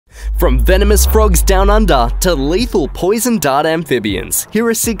From venomous frogs down under to lethal poison dart amphibians, here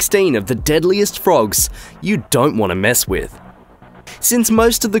are 16 of the deadliest frogs you don't want to mess with. Since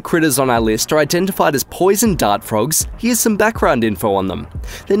most of the critters on our list are identified as poison dart frogs, here's some background info on them.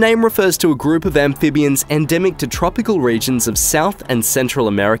 The name refers to a group of amphibians endemic to tropical regions of South and Central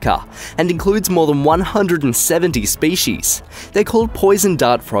America, and includes more than 170 species. They're called poison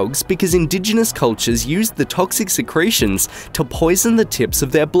dart frogs because indigenous cultures used the toxic secretions to poison the tips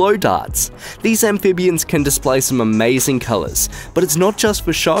of their blow darts. These amphibians can display some amazing colours, but it's not just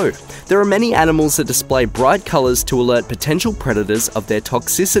for show. There are many animals that display bright colours to alert potential predators of their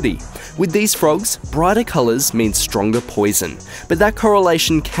toxicity. With these frogs, brighter colours mean stronger poison, but that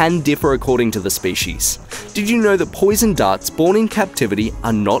correlation can differ according to the species. Did you know that poison darts born in captivity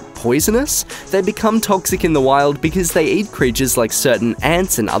are not poisonous? They become toxic in the wild because they eat creatures like certain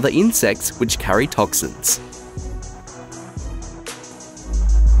ants and other insects which carry toxins.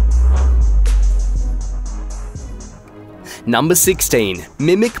 Number 16.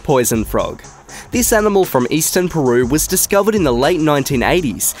 Mimic poison frog. This animal from eastern Peru was discovered in the late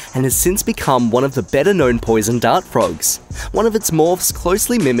 1980s and has since become one of the better known poison dart frogs. One of its morphs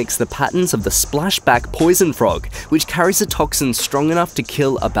closely mimics the patterns of the splashback poison frog, which carries a toxin strong enough to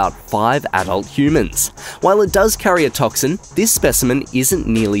kill about 5 adult humans. While it does carry a toxin, this specimen isn't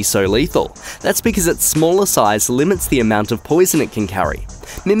nearly so lethal. That's because its smaller size limits the amount of poison it can carry.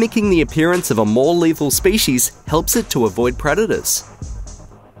 Mimicking the appearance of a more lethal species helps it to avoid predators.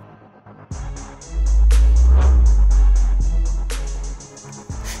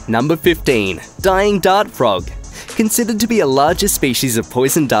 Number 15. Dying dart frog. Considered to be a larger species of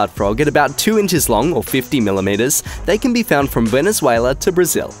poison dart frog at about 2 inches long or 50 millimeters, they can be found from Venezuela to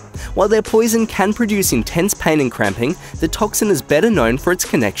Brazil. While their poison can produce intense pain and cramping, the toxin is better known for its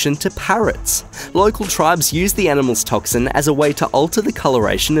connection to parrots. Local tribes use the animal's toxin as a way to alter the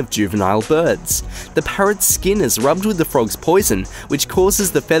coloration of juvenile birds. The parrot's skin is rubbed with the frog's poison, which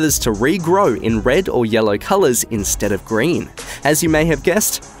causes the feathers to regrow in red or yellow colors instead of green. As you may have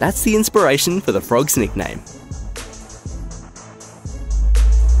guessed, that's the inspiration for the frog's nickname.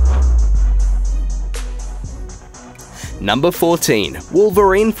 Number 14.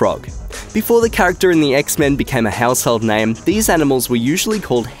 Wolverine frog. Before the character in the X-Men became a household name, these animals were usually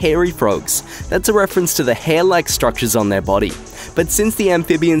called hairy frogs. That's a reference to the hair-like structures on their body. But since the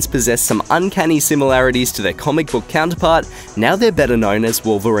amphibians possess some uncanny similarities to their comic book counterpart, now they're better known as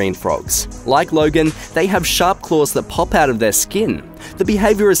Wolverine frogs. Like Logan, they have sharp claws that pop out of their skin. The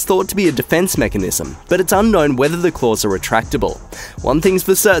behaviour is thought to be a defence mechanism, but it's unknown whether the claws are retractable. One thing's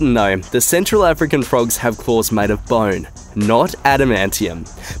for certain though, the Central African frogs have claws made of bone, not adamantium.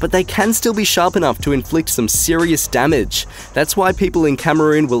 But they can still be sharp enough to inflict some serious damage. That's why people in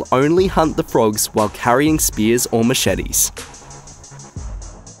Cameroon will only hunt the frogs while carrying spears or machetes.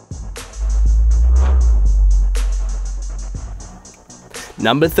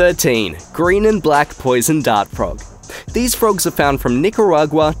 Number 13. Green and black poison dart frog. These frogs are found from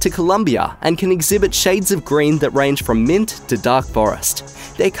Nicaragua to Colombia and can exhibit shades of green that range from mint to dark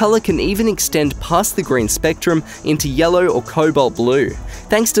forest. Their colour can even extend past the green spectrum into yellow or cobalt blue.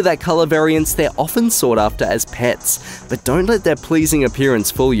 Thanks to that colour variance, they're often sought after as pets. But don't let their pleasing appearance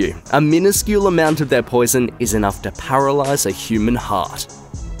fool you. A minuscule amount of their poison is enough to paralyse a human heart.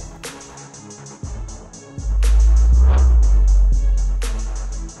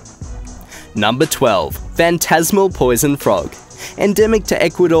 Number 12. Phantasmal poison frog. Endemic to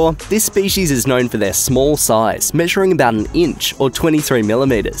Ecuador, this species is known for their small size, measuring about an inch or 23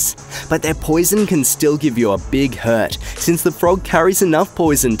 millimeters. But their poison can still give you a big hurt, since the frog carries enough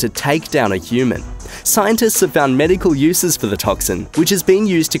poison to take down a human. Scientists have found medical uses for the toxin, which has been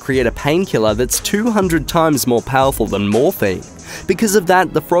used to create a painkiller that's 200 times more powerful than morphine. Because of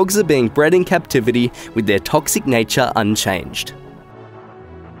that, the frogs are being bred in captivity with their toxic nature unchanged.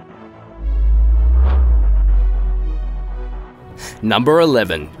 Number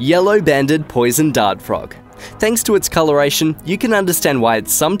 11. Yellow-banded poison dart frog. Thanks to its coloration, you can understand why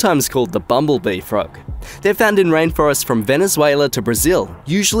it's sometimes called the bumblebee frog. They're found in rainforests from Venezuela to Brazil,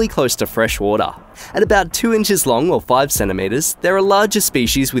 usually close to fresh water. At about 2 inches long or 5 centimeters, they're a larger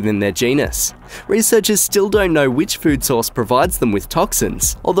species within their genus. Researchers still don't know which food source provides them with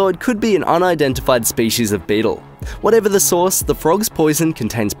toxins, although it could be an unidentified species of beetle. Whatever the source, the frog's poison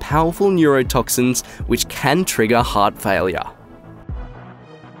contains powerful neurotoxins which can trigger heart failure.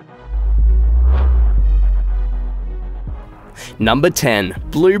 Number 10.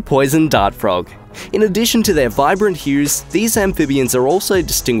 Blue poison dart frog. In addition to their vibrant hues, these amphibians are also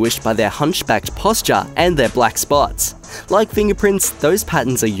distinguished by their hunchbacked posture and their black spots. Like fingerprints, those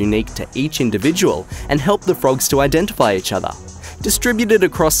patterns are unique to each individual and help the frogs to identify each other. Distributed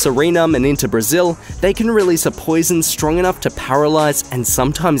across Suriname and into Brazil, they can release a poison strong enough to paralyze and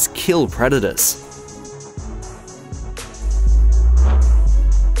sometimes kill predators.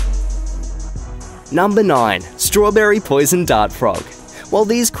 Number 9. Strawberry poison dart frog. While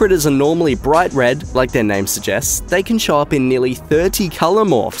these critters are normally bright red, like their name suggests, they can show up in nearly 30 colour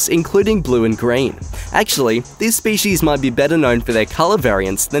morphs, including blue and green. Actually, this species might be better known for their colour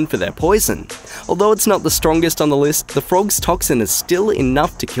variance than for their poison. Although it's not the strongest on the list, the frog's toxin is still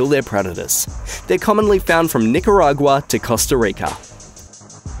enough to kill their predators. They're commonly found from Nicaragua to Costa Rica.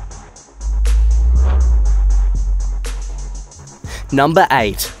 Number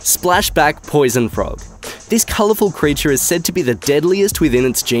 8. Splashback poison frog. This colourful creature is said to be the deadliest within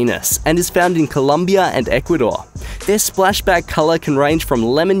its genus and is found in Colombia and Ecuador. Their splashback colour can range from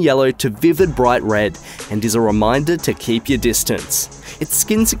lemon yellow to vivid bright red and is a reminder to keep your distance. Its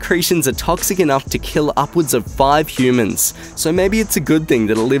skin secretions are toxic enough to kill upwards of 5 humans, so maybe it's a good thing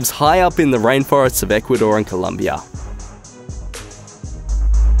that it lives high up in the rainforests of Ecuador and Colombia.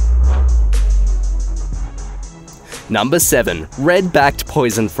 Number 7. Red-backed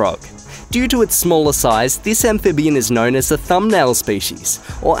poison frog. Due to its smaller size, this amphibian is known as a thumbnail species,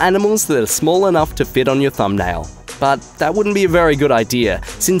 or animals that are small enough to fit on your thumbnail. But that wouldn't be a very good idea,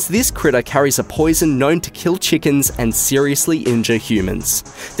 since this critter carries a poison known to kill chickens and seriously injure humans.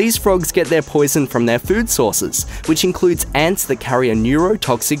 These frogs get their poison from their food sources, which includes ants that carry a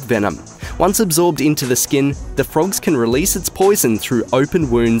neurotoxic venom. Once absorbed into the skin, the frogs can release its poison through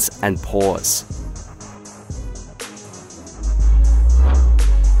open wounds and pores.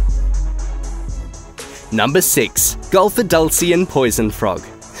 Number 6. Gulfidulcian poison frog.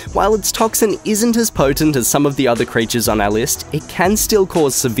 While its toxin isn't as potent as some of the other creatures on our list, it can still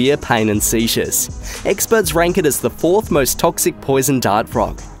cause severe pain and seizures. Experts rank it as the 4th most toxic poison dart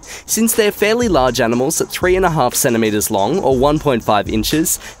frog. Since they're fairly large animals at 3.5 centimeters long or 1.5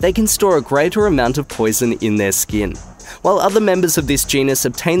 inches, they can store a greater amount of poison in their skin. While other members of this genus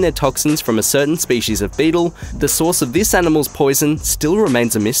obtain their toxins from a certain species of beetle, the source of this animal's poison still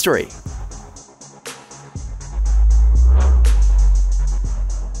remains a mystery.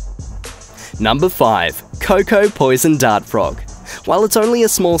 Number 5. Cocoa poison dart frog. While it's only a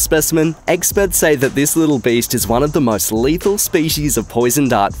small specimen, experts say that this little beast is one of the most lethal species of poison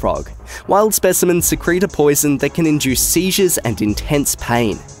dart frog. Wild specimens secrete a poison that can induce seizures and intense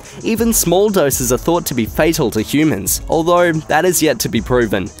pain. Even small doses are thought to be fatal to humans, although that is yet to be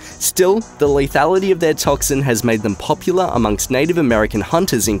proven. Still, the lethality of their toxin has made them popular amongst Native American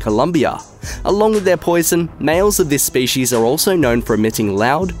hunters in Colombia. Along with their poison, males of this species are also known for emitting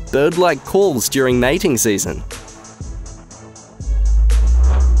loud, bird-like calls during mating season.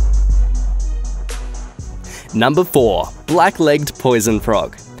 Number 4. Black-legged poison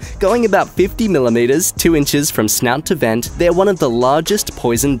frog. Going about 50 millimeters, 2 inches from snout to vent, they're one of the largest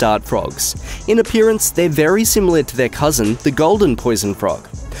poison dart frogs. In appearance, they're very similar to their cousin, the golden poison frog.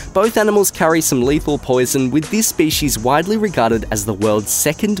 Both animals carry some lethal poison, with this species widely regarded as the world's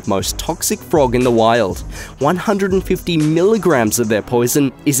 2nd most toxic frog in the wild. 150 milligrams of their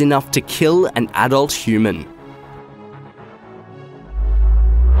poison is enough to kill an adult human.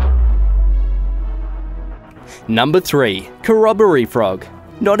 Number 3. Corroboree frog.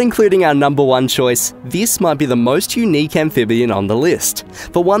 Not including our number 1 choice, this might be the most unique amphibian on the list.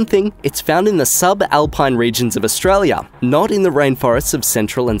 For one thing, it's found in the subalpine regions of Australia, not in the rainforests of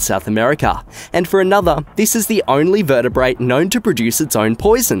Central and South America. And for another, this is the only vertebrate known to produce its own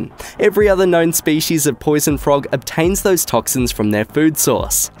poison. Every other known species of poison frog obtains those toxins from their food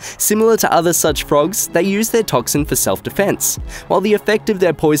source. Similar to other such frogs, they use their toxin for self-defense. While the effect of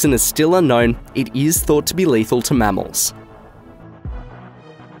their poison is still unknown, it is thought to be lethal to mammals.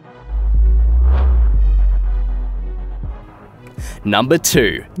 Number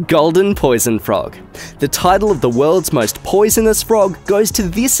 2. Golden poison frog. The title of the world's most poisonous frog goes to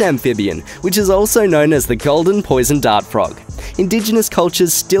this amphibian, which is also known as the golden poison dart frog. Indigenous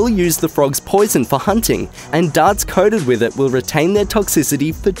cultures still use the frog's poison for hunting, and darts coated with it will retain their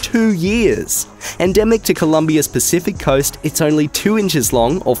toxicity for 2 years. Endemic to Colombia's Pacific coast, it's only 2 inches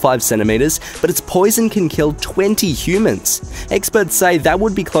long, or 5 centimeters, but its poison can kill 20 humans. Experts say that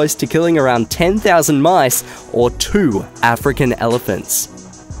would be close to killing around 10,000 mice, or 2 African elephants.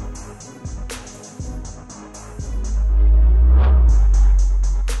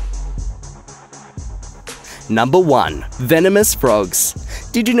 Number 1. Venomous frogs.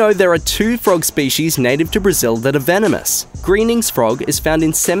 Did you know there are 2 frog species native to Brazil that are venomous? Greening's frog is found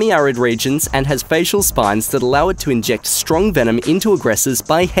in semi-arid regions and has facial spines that allow it to inject strong venom into aggressors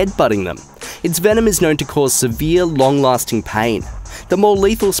by headbutting them. Its venom is known to cause severe, long-lasting pain. The more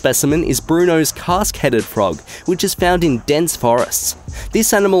lethal specimen is Bruno's cask-headed frog, which is found in dense forests.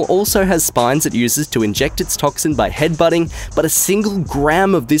 This animal also has spines it uses to inject its toxin by headbutting, but a single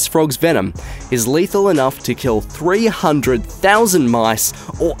gram of this frog's venom is lethal enough to kill 300,000 mice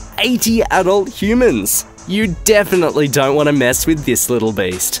or 80 adult humans. You definitely don't want to mess with this little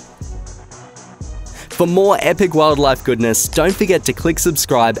beast. For more epic wildlife goodness, don't forget to click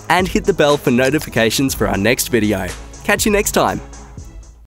subscribe and hit the bell for notifications for our next video. Catch you next time.